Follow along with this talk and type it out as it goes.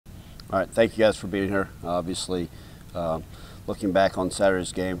All right, thank you guys for being here. Obviously, looking back on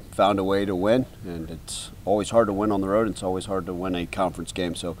Saturday's game, found a way to win, and it's always hard to win on the road. It's always hard to win a conference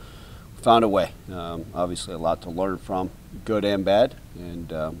game, so found a way. Obviously, a lot to learn from, good and bad,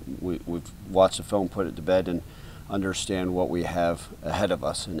 and we've watched the film, put it to bed, and understand what we have ahead of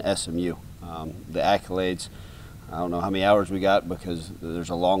us in SMU. The accolades, I don't know how many hours we got because there's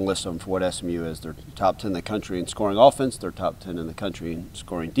a long list of them for what SMU is. They're top 10 in the country in scoring offense. They're top 10 in the country in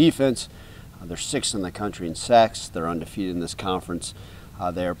scoring defense. They're 6th in the country in sacks. They're undefeated in this conference.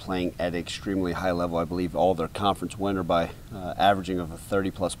 They are playing at an extremely high level. I believe all their conference win are by averaging of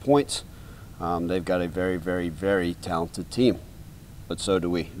 30-plus points. They've got a very, very, very talented team, but so do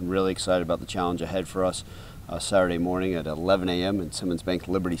we. I'm really excited about the challenge ahead for us. Saturday morning at 11 a.m. in Simmons Bank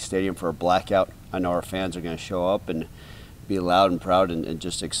Liberty Stadium for a blackout. I know our fans are going to show up and be loud and proud and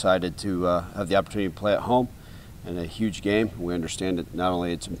just excited to have the opportunity to play at home in a huge game. We understand that not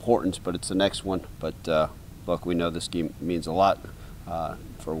only its importance, but it's the next one. But look, we know this game means a lot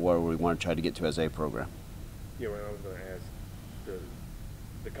for where we want to try to get to as a program. Yeah, Ryan, I was going to ask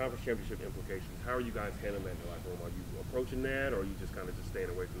the conference championship implications. How are you guys handling that in the locker room? Are you approaching that, or are you just kind of just staying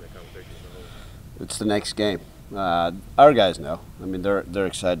away from that conversation as a whole? It's the next game. Our guys know. I mean, they're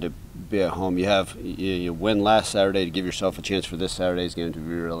excited to be at home. You win last Saturday to give yourself a chance for this Saturday's game to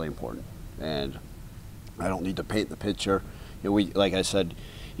be really important. And I don't need to paint the picture. Like I said,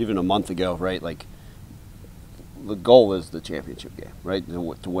 even a month ago, right? Like the goal is the championship game, right?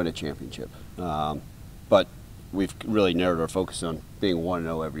 To win a championship. But we've really narrowed our focus on being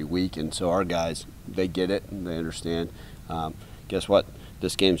 1-0 every week, and so our guys, they get it and they understand. Guess what?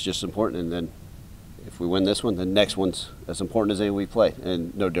 This game's just as important, and then if we win this one, the next one's as important as any we play,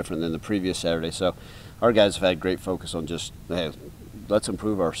 and no different than the previous Saturday. So our guys have had great focus on just, hey, let's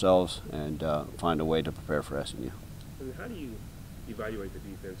improve ourselves and find a way to prepare for SMU. I mean, how do you evaluate the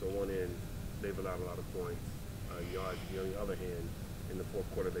defense? On one end, they've allowed a lot of points. Yards. On the other hand, in the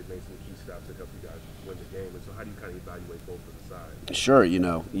fourth quarter, they've made some key stops to help you guys win the game. And so how do you kind of evaluate both of the sides? Sure.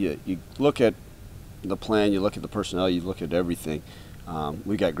 You look at the plan, you look at the personnel, you look at everything.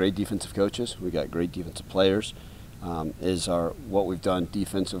 We got great defensive coaches. We got great defensive players. Is what we've done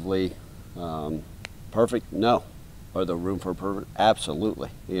defensively perfect? No. Are there room for improvement? Absolutely.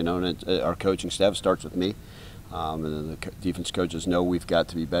 And our coaching staff starts with me, and then the defense coaches know we've got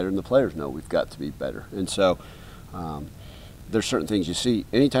to be better, and the players know we've got to be better. And so there's certain things you see.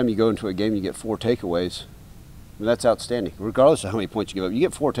 Anytime you go into a game, you get 4 takeaways. That's outstanding. Regardless of how many points you give up, you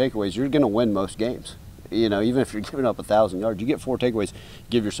get 4 takeaways, you're going to win most games. Even if you're giving up 1,000 yards, you get 4 takeaways,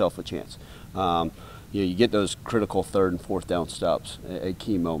 give yourself a chance. You get those critical 3rd and 4th down stops at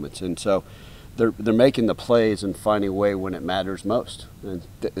key moments, and so they're making the plays and finding a way when it matters most. And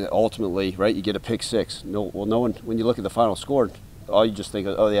ultimately, right, you get a pick 6. No one, when you look at the final score, all you just think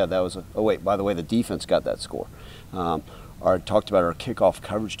of, oh yeah, that was oh wait, by the way, the defense got that score. I talked about our kickoff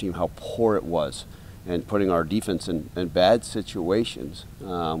coverage team, how poor it was, and putting our defense in bad situations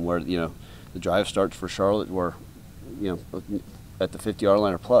where the drive starts for Charlotte were, at the 50-yard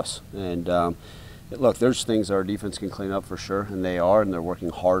line or plus. And look, there's things our defense can clean up for sure, and they are, and they're working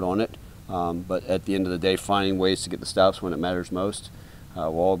hard on it. But at the end of the day, finding ways to get the stops when it matters most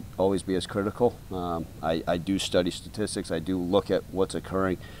will always be as critical. I do study statistics. I do look at what's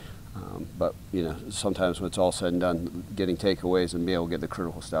occurring. But sometimes when it's all said and done, getting takeaways and being able to get the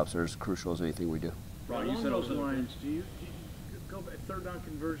critical stops are as crucial as anything we do. Ron, you said those lines. Do you go back, 3rd down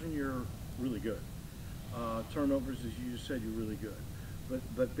conversion? You're really good. Turnovers, as you just said, you're really good.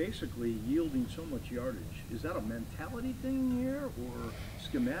 But basically, yielding so much yardage, is that a mentality thing here, or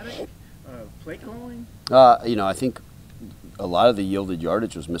schematic, play calling? I think a lot of the yielded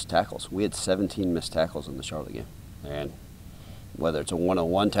yardage was missed tackles. We had 17 missed tackles in the Charlotte game, and whether it's a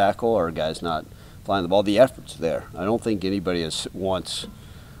one-on-one tackle or a guy's not flying the ball, the effort's there. I don't think anybody has once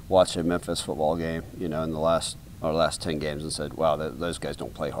watched a Memphis football game, in the last 10 games and said, wow, those guys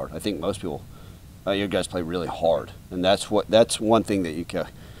don't play hard. I think most people, your guys play really hard. And that's one thing that you can,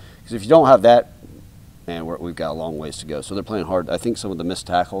 because if you don't have that, man, we've got a long ways to go. So they're playing hard. I think some of the missed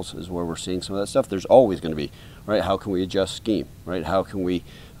tackles is where we're seeing some of that stuff. There's always going to be, right, how can we adjust scheme, right? How can we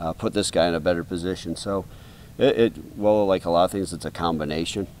put this guy in a better position? So well, like a lot of things, it's a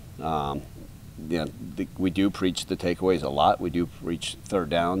combination. We do preach the takeaways a lot. We do preach 3rd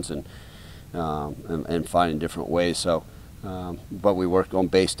downs and finding different ways. So, but we work on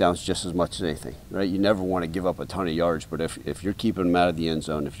base downs just as much as anything, right? You never want to give up a ton of yards, but if you're keeping them out of the end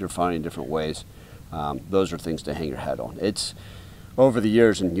zone, if you're finding different ways, those are things to hang your hat on. It's over the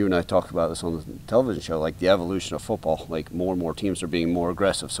years, and you and I talked about this on the television show, like the evolution of football, like more and more teams are being more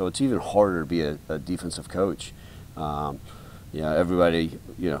aggressive. So it's even harder to be a defensive coach. everybody,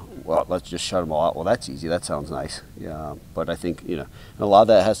 well, let's just shut them all out. Well, that's easy. That sounds nice. Yeah, but I think, a lot of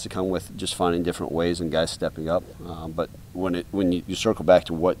that has to come with just finding different ways and guys stepping up. But when you circle back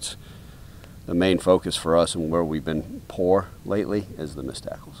to what's the main focus for us and where we've been poor lately is the missed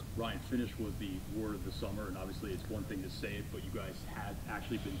tackles. Ryan, finish was the word of the summer, and obviously it's one thing to say it, but you guys have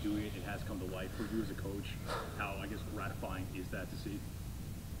actually been doing it. It has come to life for you as a coach. How, I guess, gratifying is that to see?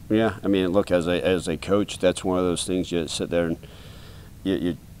 Yeah, I mean, look, as a coach, that's one of those things you sit there and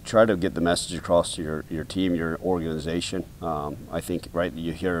you try to get the message across to your team, your organization. I think, right,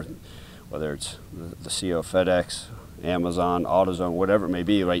 you hear whether it's the CEO of FedEx, Amazon, AutoZone, whatever it may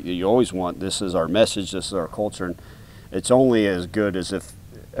be, right, you always want, this is our message, this is our culture, and it's only as good as if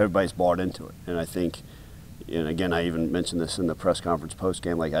everybody's bought into it. And I think, and again, I even mentioned this in the press conference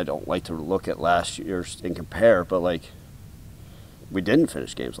post-game, like, I don't like to look at last year's and compare, but, like, we didn't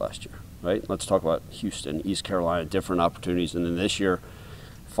finish games last year, right? Let's talk about Houston, East Carolina, different opportunities, and then this year,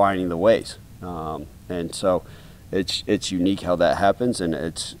 finding the ways. And so it's unique how that happens, and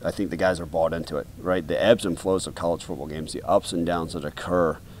I think the guys are bought into it, right? The ebbs and flows of college football games, the ups and downs that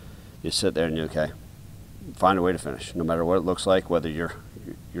occur, you sit there and you, okay, find a way to finish, no matter what it looks like, whether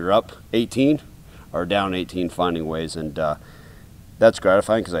you're up 18 or down 18, finding ways, and that's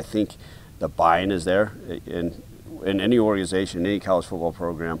gratifying because I think the buy-in is there. In any organization, any college football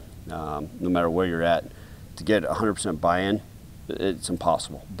program, no matter where you're at, to get 100% buy-in, it's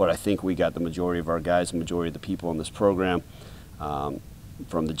impossible. But I think we got the majority of our guys, the majority of the people in this program,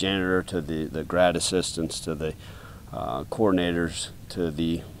 from the janitor to the grad assistants to the coordinators to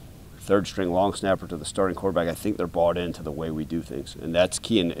the third-string long snapper to the starting quarterback. I think they're bought into the way we do things, and that's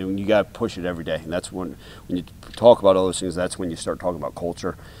key. And you got to push it every day. And that's when you talk about all those things, that's when you start talking about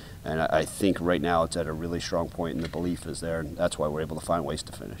culture. And I think right now it's at a really strong point, and the belief is there, and that's why we're able to find ways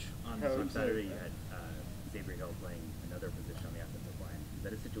to finish. On Saturday, you had Xavier Hill playing another position on the offensive line. Is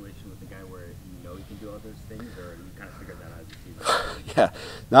that a situation with the guy where he can do all those things, or you kind of figured that out as a season? Yeah,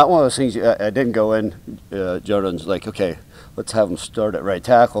 not one of those things. I didn't go in. Jordan's like, okay, let's have him start at right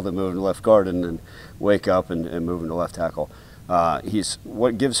tackle, then move to left guard, and then wake up and move him to left tackle.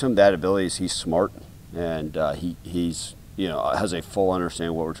 What gives him that ability is he's smart, and he's has a full understanding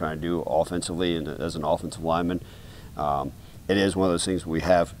of what we're trying to do offensively and as an offensive lineman. It is one of those things we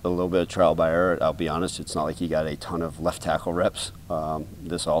have a little bit of trial by error. I'll be honest, it's not like he got a ton of left tackle reps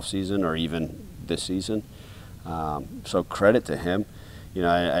this offseason or even this season. So credit to him.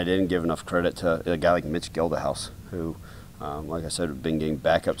 I didn't give enough credit to a guy like Mitch Gildehouse, who, like I said, had been getting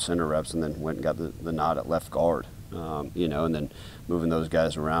backup center reps and then went and got the nod at left guard. And then moving those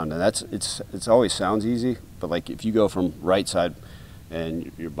guys around, and it's always sounds easy, but like if you go from right side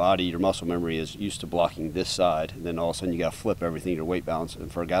and your body, your muscle memory is used to blocking this side, and then all of a sudden you got to flip everything, your weight balance.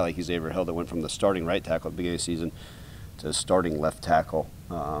 And for a guy like Xavier Hill that went from the starting right tackle at the beginning of the season to starting left tackle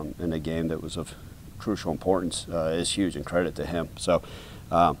in a game that was of crucial importance is huge, and credit to him. So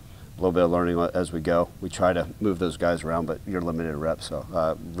a little bit of learning as we go. We try to move those guys around, but you're limited reps.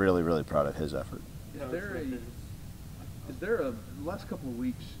 So really, really proud of his effort. Is there the last couple of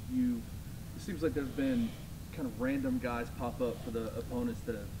weeks, it seems like there's been kind of random guys pop up for the opponents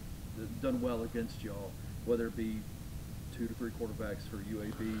that have done well against y'all, whether it be 2 to 3 quarterbacks for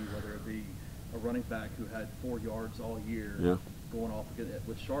UAB, whether it be a running back who had 4 yards all year going off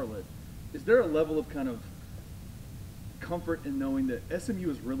with Charlotte. Is there a level of kind of comfort in knowing that SMU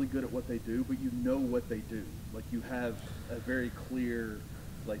is really good at what they do, but you know what they do? Like, you have a very clear,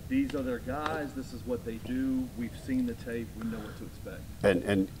 like, these are their guys, this is what they do, we've seen the tape, we know what to expect.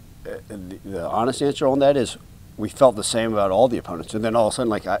 And the honest answer on that is we felt the same about all the opponents. And then all of a sudden,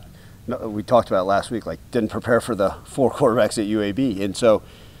 like we talked about last week, like didn't prepare for the 4 quarterbacks at UAB. And so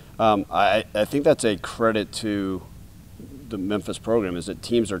I think that's a credit to the Memphis program, is that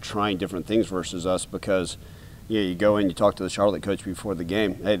teams are trying different things versus us, because you go in, you talk to the Charlotte coach before the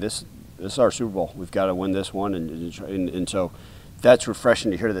game, hey, this is our Super Bowl. We've got to win this one. And so that's refreshing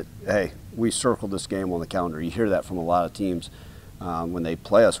to hear that, hey, we circled this game on the calendar. You hear that from a lot of teams when they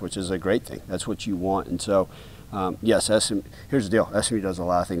play us, which is a great thing. That's what you want. And so, yes, here's the deal. SMU does a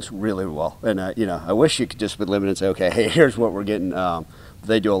lot of things really well. And, I wish you could just be limited and say, okay, hey, here's what we're getting.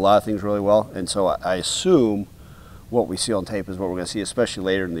 They do a lot of things really well. And so I assume what we see on tape is what we're going to see, especially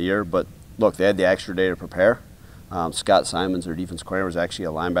later in the year. But, look, they had the extra day to prepare. Scott Simons, their defense coordinator, was actually a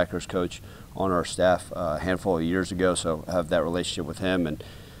linebackers coach on our staff a handful of years ago, so have that relationship with him, and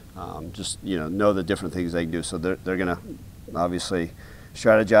just know the different things they can do. So they're going to obviously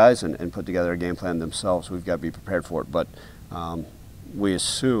strategize and put together a game plan themselves. We've got to be prepared for it. But we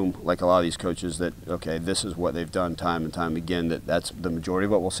assume, like a lot of these coaches, that, okay, this is what they've done time and time again, that's the majority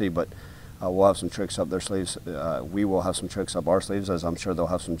of what we'll see. But we'll have some tricks up their sleeves. We will have some tricks up our sleeves, as I'm sure they'll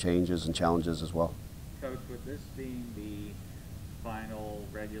have some changes and challenges as well. Coach, with this being the final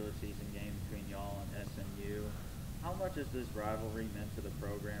regular season game between y'all and SMU, how much has this rivalry meant to the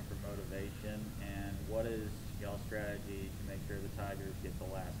program for motivation, and what is y'all's strategy to make sure the Tigers get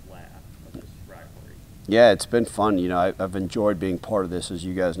the last laugh of this rivalry? Yeah, it's been fun. You know, I've enjoyed being part of this. As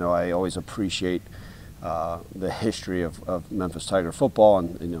you guys know, I always appreciate the history of Memphis Tiger football,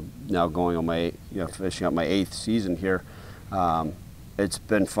 and now going on my finishing up my 8th season here. It's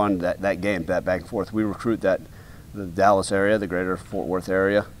been fun, that game, that back and forth. We recruit the Dallas area, the greater Fort Worth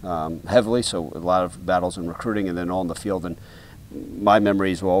area, heavily, so a lot of battles in recruiting and then on the field. And my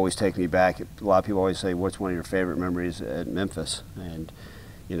memories will always take me back. A lot of people always say, what's one of your favorite memories at Memphis? And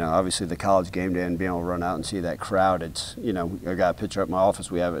obviously the college game day and being able to run out and see that crowd. It's, I got a picture at my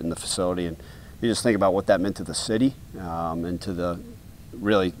office. We have it in the facility, and you just think about what that meant to the city, and to the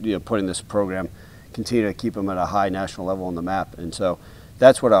really putting this program, continue to keep them at a high national level on the map. And so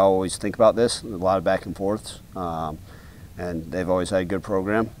that's what I always think about this. A lot of back and forths, and they've always had a good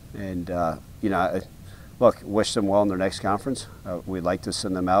program. And look, wish them well in their next conference. We'd like to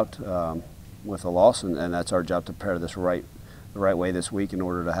send them out with a loss, and that's our job to prepare this the right way this week in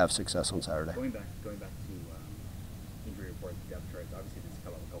order to have success on Saturday. Going back to injury reports, depth charts. Obviously, this has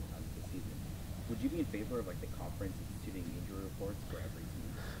come up a couple times this season. Would you be in favor of the conference instituting injury reports for every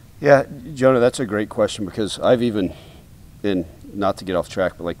team? Yeah, Jonah, that's a great question, because I've even been, not to get off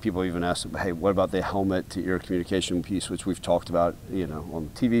track, but people even asked, hey, what about the helmet to ear communication piece, which we've talked about, on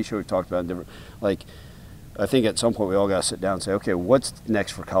the TV show, we've talked about different, I think at some point we all got to sit down and say, okay, what's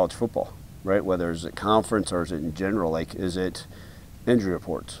next for college football, right? Whether it's a conference or is it in general, is it injury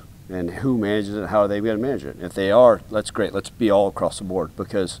reports? And who manages it? How are they going to manage it? If they are, that's great. Let's be all across the board,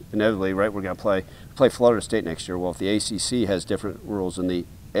 because inevitably, right, we're going to play Florida State next year. Well, if the ACC has different rules than the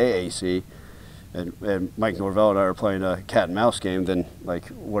AAC, and Mike Norvell and I are playing a cat and mouse game, then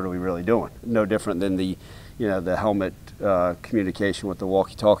what are we really doing? No different than the helmet communication with the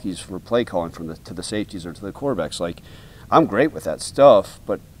walkie-talkies for play calling to the safeties or to the quarterbacks. I'm great with that stuff,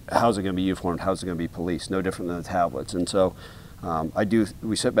 but how's it going to be uniformed? How's it going to be policed? No different than the tablets. And so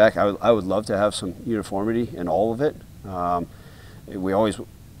we sit back. I would love to have some uniformity in all of it. College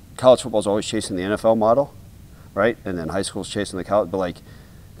football is always chasing the NFL model, right? And then high school is chasing the college, but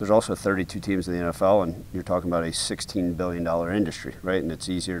there's also 32 teams in the NFL, and you're talking about a $16 billion industry, right? And it's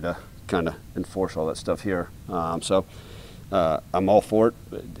easier to kind of enforce all that stuff here. So I'm all for it.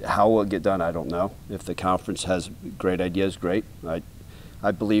 How will it get done? I don't know. If the conference has great ideas, great.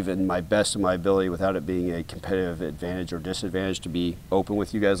 I believe in my best of my ability, without it being a competitive advantage or disadvantage, to be open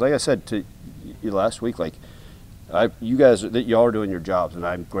with you guys. Like I said to you last week, you guys, that y'all are doing your jobs, and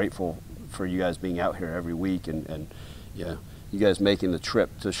I'm grateful for you guys being out here every week, and you guys making the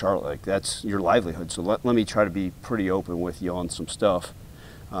trip to Charlotte. That's your livelihood. So let me try to be pretty open with you on some stuff.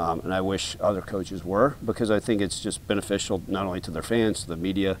 And I wish other coaches were, because I think it's just beneficial not only to their fans, to the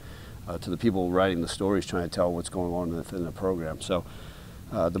media, to the people writing the stories, trying to tell what's going on within the program. So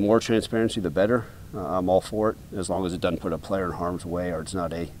the more transparency, the better. I'm all for it, as long as it doesn't put a player in harm's way, or it's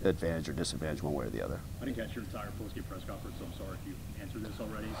not a advantage or disadvantage one way or the other. I didn't catch your entire postgame press conference, so I'm sorry if you answered this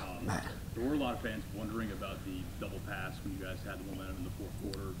already. There were a lot of fans wondering about the double pass when you guys had the momentum in the fourth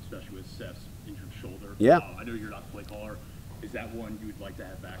quarter, especially with Seth's injured shoulder. Yeah. I know you're not the play caller. Is that one you would like to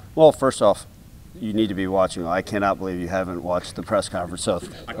have back? Well, first off, you need to be watching. I cannot believe you haven't watched the press conference. So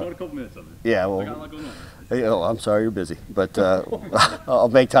I caught a couple minutes of it. Yeah, well, I got a lot going on. I'm sorry you're busy, but I'll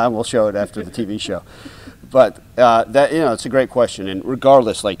make time. We'll show it after the TV show. But it's a great question, and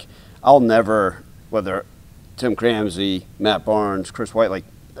regardless, I'll never, whether Tim Cramsey, Matt Barnes, Chris White,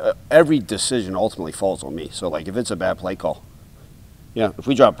 every decision ultimately falls on me. So if it's a bad play call, if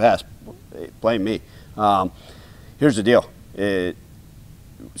we drop a pass, blame me. Here's the deal.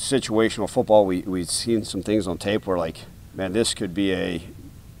 Situational football, we've seen some things on tape where man, this could be a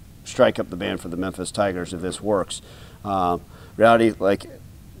strike up the band for the Memphis Tigers if this works. Reality,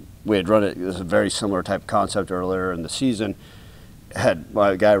 we had run it was a very similar type of concept earlier in the season. Had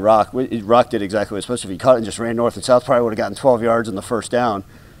my guy Rock did exactly what he was supposed to. If he caught it and just ran north and south, probably would have gotten 12 yards in the first down.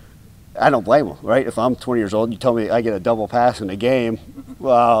 I don't blame him, right? If I'm 20 years old and you tell me I get a double pass in a game,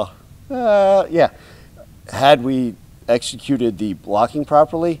 well, yeah. Had we executed the blocking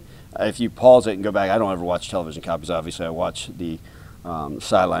properly, if you pause it and go back, I don't ever watch television copies. Obviously, I watch the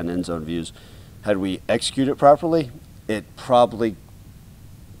sideline end zone views. Had we executed it properly, it probably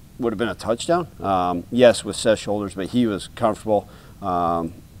would have been a touchdown. Yes, with Seth's shoulders, but he was comfortable,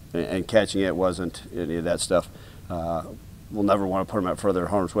 and catching it wasn't any of that stuff. We'll never want to put him out further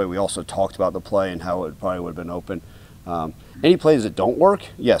harm's way. We also talked about the play and how it probably would have been open. Any plays that don't work,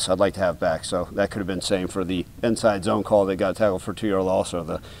 yes, I'd like to have back. So that could have been same for the inside zone call that got tackled for 2-yard loss, or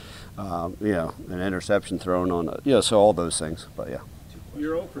the an interception thrown on so all those things. But yeah.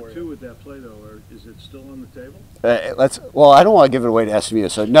 You're 0 for 2 with that play, though. Or is it still on the table? Well, I don't want to give it away to SMU.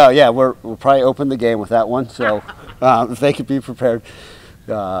 So no, yeah, we'll probably open the game with that one. So if they could be prepared,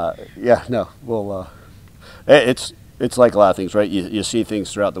 we'll. It's like a lot of things, right? You see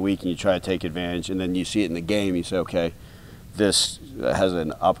things throughout the week and you try to take advantage, and then you see it in the game. You say, okay, this has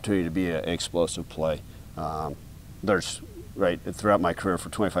an opportunity to be an explosive play. There's throughout my career for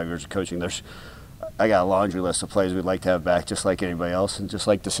 25 years of coaching, I got a laundry list of plays we'd like to have back, just like anybody else, and just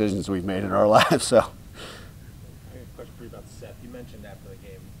like decisions we've made in our lives. So. I have a question for you about Seth. You mentioned after the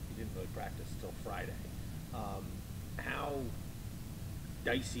game you didn't really practice until Friday. How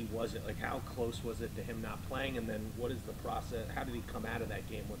dicey was it? Like, how close was it to him not playing? And then what is the process? How did he come out of that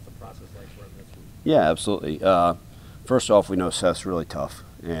game? What's the process like for him this week? Yeah, absolutely. First off, we know Seth's really tough,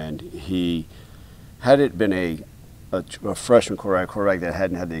 and had it been a freshman quarterback that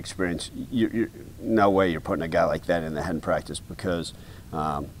hadn't had the experience, no way you're putting a guy like that in that hadn't practiced, because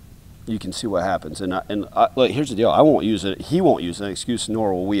you can see what happens. And here's the deal: I won't use it. He won't use an excuse,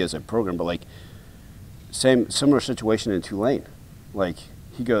 nor will we as a program. But similar situation in Tulane.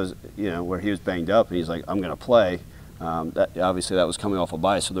 He goes, where he was banged up, and he's like, I'm going to play. Obviously, that was coming off a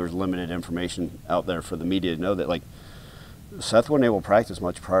bye, so there was limited information out there for the media to know that, Seth wasn't able to practice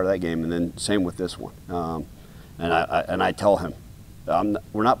much prior to that game, and then same with this one. And I tell him,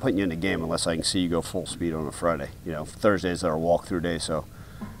 we're not putting you in the game unless I can see you go full speed on a Friday. Thursdays are a walkthrough day, so,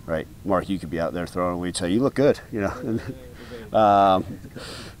 right, Mark, you could be out there throwing, we'd say, you look good,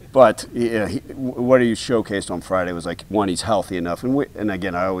 But what he showcased on Friday was one, he's healthy enough, and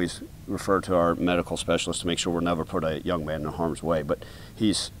again, I always refer to our medical specialist to make sure we'll never put a young man in harm's way. But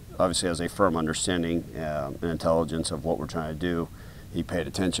he's obviously has a firm understanding and intelligence of what we're trying to do. He paid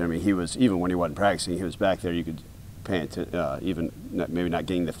attention. I mean, he was, even when he wasn't practicing, he was back there. You could pay attention, even maybe not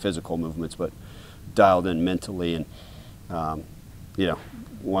getting the physical movements, but dialed in mentally. And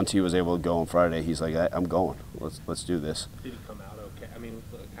once he was able to go on Friday, he's like, I'm going. Let's do this. Did he come out okay? I mean,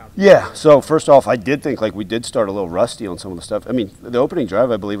 yeah, so first off, I did think we did start a little rusty on some of the stuff. I mean, the opening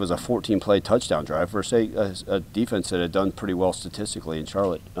drive, I believe, was a 14-play touchdown drive versus a defense that had done pretty well statistically in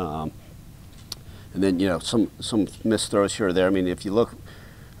Charlotte. And then, some missed throws here or there. I mean, if you look,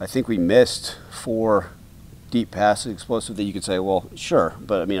 I think we missed 4 deep passes explosive that you could say, well, sure.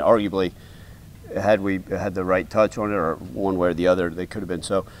 But, I mean, arguably, had we had the right touch on it, or one way or the other, they could have been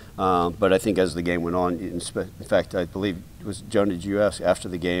so. But I think as the game went on, in fact, I believe it was Joan, did you ask after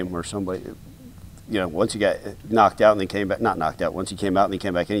the game or somebody, once he got knocked out and then came back, not knocked out, once he came out and then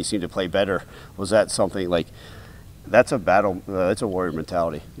came back in, he seemed to play better. Was that something that's a battle, that's a warrior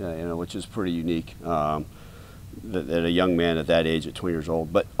mentality, which is pretty unique, that a young man at that age, at 20 years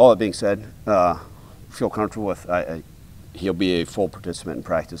old. But all that being said, feel comfortable with, he'll be a full participant in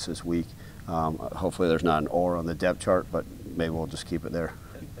practice this week. Hopefully there's not an or on the depth chart, but maybe we'll just keep it there.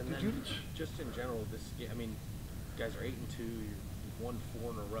 And then just in general, you guys are 8-2. You've won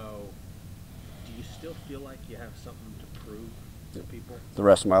 4 in a row. Do you still feel like you have something to prove to people? The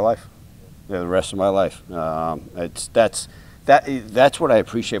rest of my life. Yeah, the rest of my life. That's what I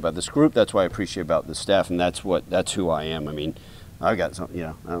appreciate about this group. That's what I appreciate about the staff, and that's who I am. I mean, I've got something.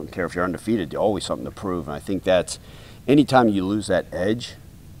 I don't care if you're undefeated. You're always something to prove, and I think that's anytime you lose that edge,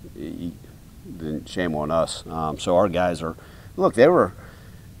 then shame on us. So our guys are, look, they were,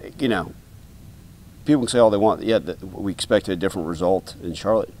 people can say all they want. Yeah, we expected a different result in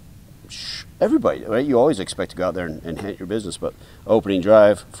Charlotte. Everybody, right? You always expect to go out there and hit your business, but opening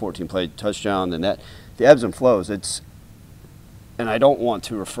drive, 14-play touchdown, then the ebbs and flows. And I don't want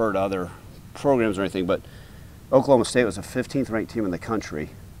to refer to other programs or anything, but Oklahoma State was the 15th ranked team in the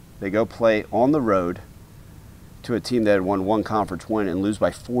country. They go play on the road to a team that had won 1 conference win and lose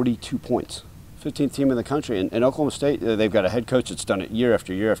by 42 points. 15th team in the country. And Oklahoma State, they've got a head coach that's done it year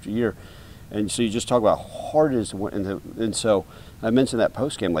after year after year. And so you just talk about how hard it is to win. And so I mentioned that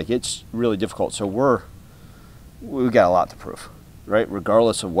post game, it's really difficult. So we've got a lot to prove, right?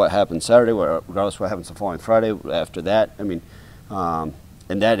 Regardless of what happens Saturday, regardless of what happens the following Friday after that. I mean,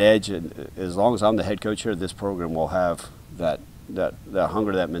 and that edge, as long as I'm the head coach here, this program will have that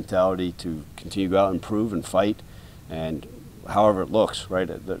hunger, that mentality to continue to go out and prove and fight. And however it looks, right?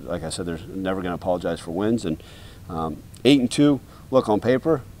 Like I said, there's never going to apologize for wins. And 8-2, look, on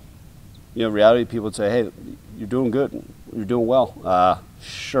paper, reality, people would say, hey, you're doing good, you're doing well.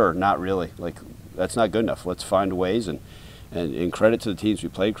 Sure, not really. That's not good enough. Let's find ways. And credit to the teams we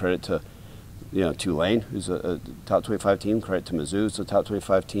played, credit to Tulane, who's a top 25 team, credit to Mizzou, who's a top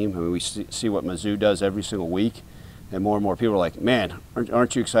 25 team. I mean, we see what Mizzou does every single week. and more people are like, man,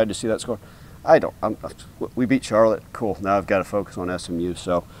 aren't you excited to see that score? I don't. We beat Charlotte. Cool. Now I've got to focus on SMU.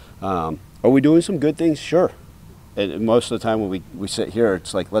 So, are we doing some good things? Sure. And most of the time when we sit here,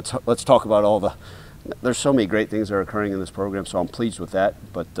 it's like let's talk about all the. There's so many great things that are occurring in this program, so I'm pleased with that.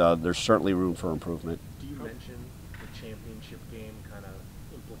 But there's certainly room for improvement. Do you mention the championship game kind of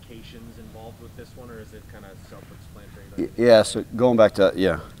implications involved with this one, or is it kind of self-explanatory? Yeah. So going back to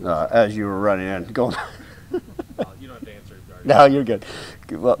as you were running in, going. You don't have to answer. No, you're good.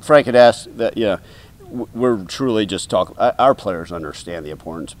 Well, Frank had asked that. Yeah, we're truly just talking. Our players understand the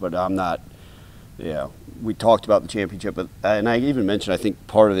importance, but I'm not. Yeah, we talked about the championship, and I even mentioned I think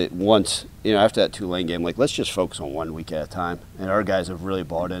part of it once. After that Tulane game, like let's just focus on 1 week at a time, and our guys have really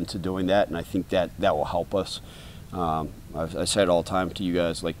bought into doing that, and I think that will help us. I say it all the time to you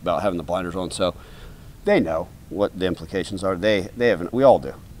guys, like about having the blinders on, so they know what the implications are. They haven't. We all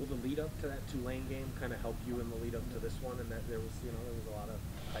do. Will the lead up to that Tulane game kind of help you in the lead up to this one, and that there was a lot of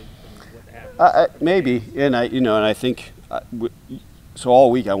hype and what happened? Maybe, and I think so.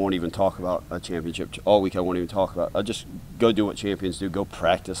 All week I won't even talk about a championship. All week I won't even talk about. I'll just go do what champions do. Go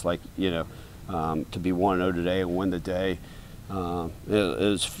practice like to be 1-0 today and win the day. It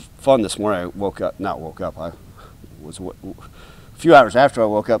was fun this morning. I I was a few hours after I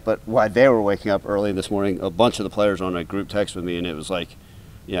woke up, but while they were waking up early this morning, a bunch of the players on a group text with me, and it was like,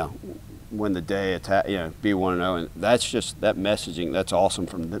 win the day, be 1-0, and that's just that messaging. That's awesome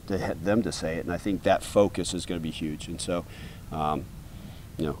from them to say it, and I think that focus is going to be huge. And so,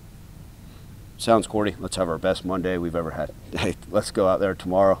 sounds corny. Let's have our best Monday we've ever had. Hey, let's go out there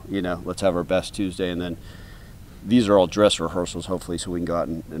tomorrow. Let's have our best Tuesday, and then these are all dress rehearsals, hopefully, so we can go out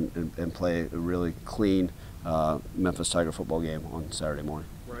and play a really clean Memphis Tiger football game on Saturday morning.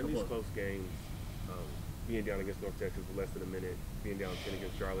 Ryan, these close games, being down against North Texas with less than a minute, being down 10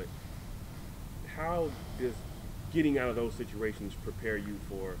 against Charlotte, how does getting out of those situations prepare you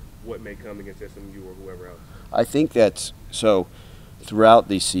for what may come against SMU or whoever else? I think that's so. Throughout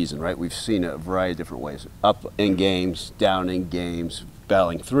the season, right, we've seen a variety of different ways. Up in games, down in games,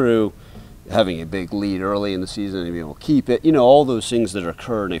 battling through, having a big lead early in the season and being able to keep it. All those things that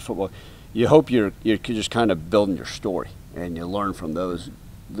occur in a football. You hope you're just kind of building your story and you learn from those,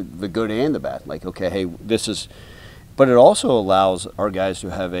 the good and the bad. Like, okay, hey, this is. But it also allows our guys to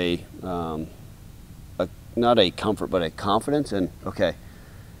have not a comfort, but a confidence. And, okay,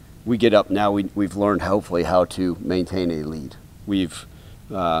 we get up now, we've learned hopefully how to maintain a lead. We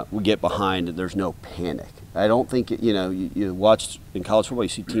get behind and there's no panic. I don't think, you watch in college football, you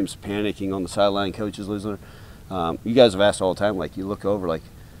see teams panicking on the sideline, coaches losing. You guys have asked all the time, like you look over, like,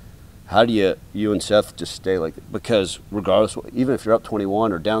 how do you and Seth just stay like that? Because regardless, even if you're up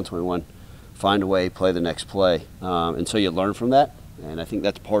 21 or down 21, find a way, play the next play. And so you learn from that. And I think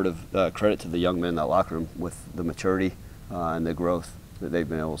that's part of credit to the young men in that locker room with the maturity and the growth that they've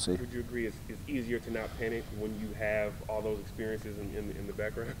been able to see. Would you agree it's easier to not panic when you have all those experiences in the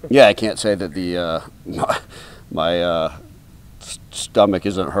background? Yeah, I can't say that the my stomach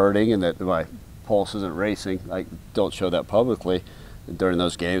isn't hurting and that my pulse isn't racing. I don't show that publicly during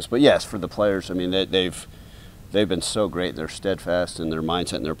those games. But yes, for the players, I mean, they've been so great. They're steadfast in their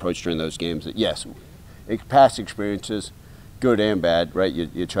mindset and their approach during those games that, yes, past experiences, good and bad, right?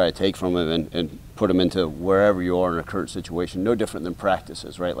 You try to take from them and put them into wherever you are in a current situation. No different than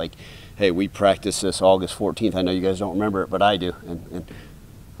practices, right? Like, hey, we practiced this August 14th. I know you guys don't remember it, but I do. And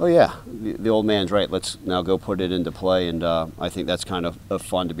oh yeah, the old man's right. Let's now go put it into play. And I think that's kind of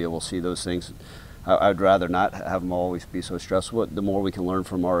fun to be able to see those things. I'd rather not have them always be so stressful. The more we can learn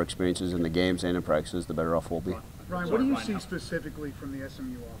from our experiences in the games and in practices, the better off we'll be. Ryan, what do you see specifically from the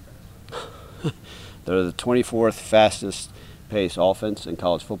SMU offense? They're the 24th fastest pace offense in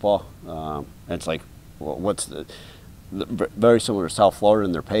college football. And it's like, well, what's the very similar to South Florida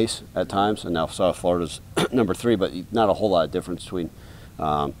in their pace at times, and now South Florida's number 3, but not a whole lot of difference between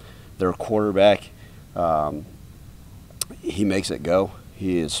their quarterback. He makes it go.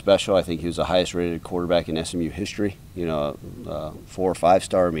 He is special. I think he was the highest rated quarterback in SMU history. 4 or 5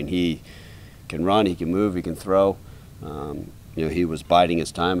 star. I mean, he can run, he can move, he can throw. He was biding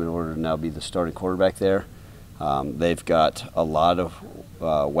his time in order to now be the starting quarterback there. They've got a lot of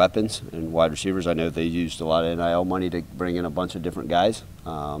weapons and wide receivers. I know they used a lot of NIL money to bring in a bunch of different guys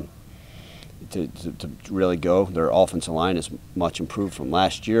to really go. Their offensive line is much improved from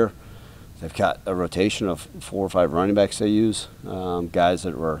last year. They've got a rotation of 4 or 5 running backs they use, guys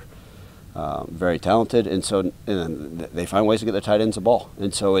that were very talented, and so they find ways to get their tight ends the ball.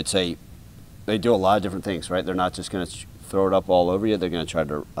 And so they do a lot of different things, right? They're not just going to throw it up all over you. They're going to try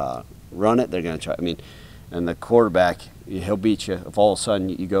to run it. They're going to try. And the quarterback, he'll beat you. If all of a sudden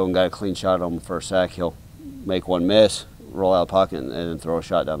you go and got a clean shot on him for a sack, he'll make one miss, roll out of the pocket, and then throw a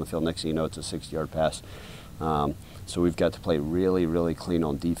shot down the field. Next thing you know, it's a 60-yard pass. So we've got to play really, really clean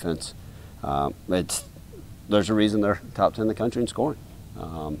on defense. There's a reason they're top 10 in the country in scoring.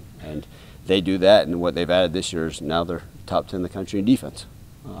 And they do that, and what they've added this year is now they're top 10 in the country in defense.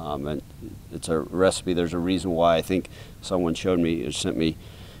 And it's a recipe. There's a reason why. I think someone showed me or sent me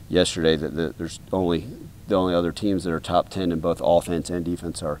yesterday that there's the only other teams that are top 10 in both offense and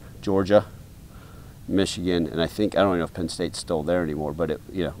defense are Georgia, Michigan, and I don't even know if Penn State's still there anymore. But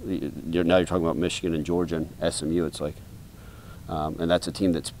now you're talking about Michigan and Georgia and SMU. It's like, and that's a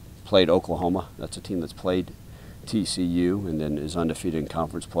team that's played Oklahoma. That's a team that's played TCU and then is undefeated in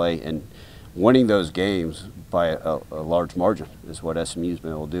conference play, and winning those games by a large margin is what SMU's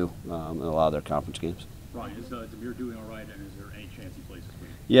been able to do in a lot of their conference games. Ryan, is Demir doing all right, and is there any chance he plays this week?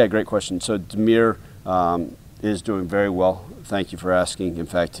 Yeah, great question. So Demir is doing very well. Thank you for asking. In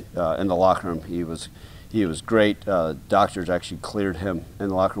fact, in the locker room, he was great. Doctors actually cleared him in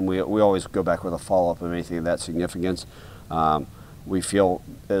the locker room. We always go back with a follow-up of anything of that significance. We feel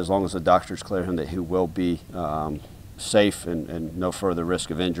as long as the doctors clear him that he will be safe and no further risk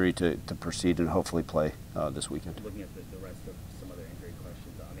of injury to proceed and hopefully play this weekend. Looking at the rest of some other injury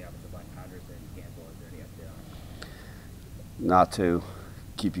questions on the offensive line, Conderson and Campbell, is there any update on it? Not to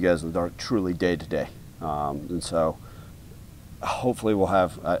keep you guys in the dark, truly day to day. And so hopefully we'll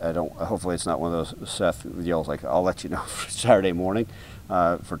have, hopefully it's not one of those Seth yells like, I'll let you know for Saturday morning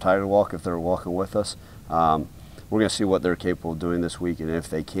for Tiger Walk if they're walking with us. We're going to see what they're capable of doing this week, and if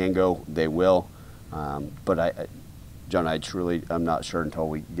they can go, they will. But John, I'm not sure until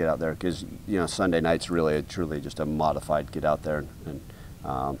we get out there, because Sunday night's really truly just a modified get out there, and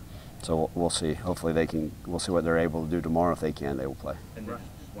so we'll see. Hopefully we'll see what they're able to do tomorrow. If they can, they will play. And then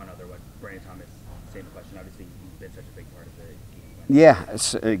just one other one, Brandon Thomas, same question. Obviously, he's been such a big part of the game. Yeah,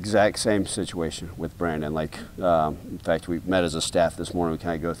 it's the exact same situation with Brandon. Like, in fact, we met as a staff this morning. We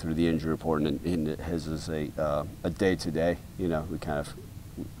kind of go through the injury report, and his is a day-to-day.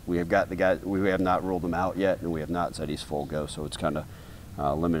 We have got the guy. We have not ruled him out yet, and we have not said he's full go. So it's kind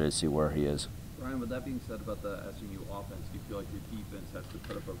of limited to see where he is. Ryan, with that being said about the SMU offense, do you feel like your defense has to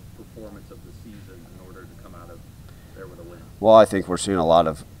put up a performance of the season in order to come out of there with a win? Well, I think we're seeing a lot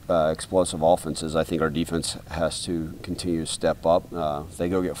of explosive offenses. I think our defense has to continue to step up. If they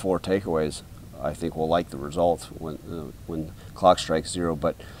go get 4 takeaways, I think we'll like the results when clock strikes 0.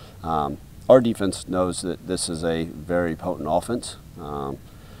 But our defense knows that this is a very potent offense.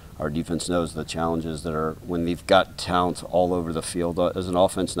 Our defense knows the challenges that are when they've got talent all over the field as an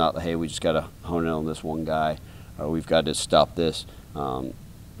offense, not, hey, we just got to hone in on this one guy, or we've got to stop this.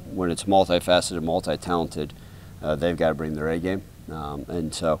 When it's multifaceted, multi-talented, they've got to bring their A game.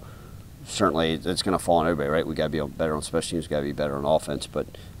 And so certainly it's going to fall on everybody, right? We've got to be better on special teams, we've got to be better on offense. But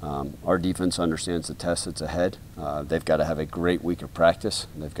our defense understands the test that's ahead. They've got to have a great week of practice.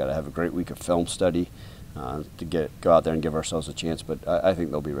 They've got to have a great week of film study to go out there and give ourselves a chance. But I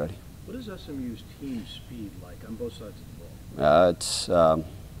think they'll be ready. What is SMU's team speed like on both sides of the ball?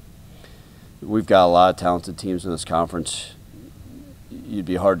 We've got a lot of talented teams in this conference. You'd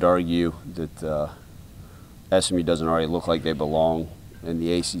be hard to argue that SMU doesn't already look like they belong in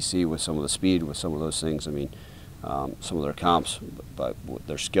the ACC with some of the speed, with some of those things. I mean, some of their comps, but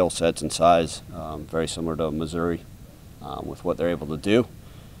their skill sets and size, very similar to Missouri with what they're able to do.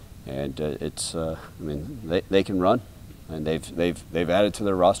 And I mean, they can run, and they've added to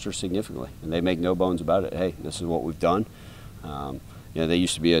their roster significantly, and they make no bones about it. Hey, this is what we've done. They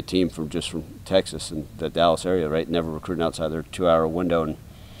used to be a team from Texas and the Dallas area, right? Never recruiting outside their 2-hour window, and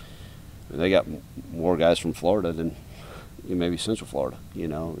they got more guys from Florida than maybe Central Florida,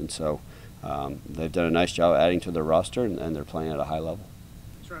 and so they've done a nice job adding to their roster, and they're playing at a high level.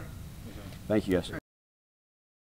 That's right. Thank you, guys.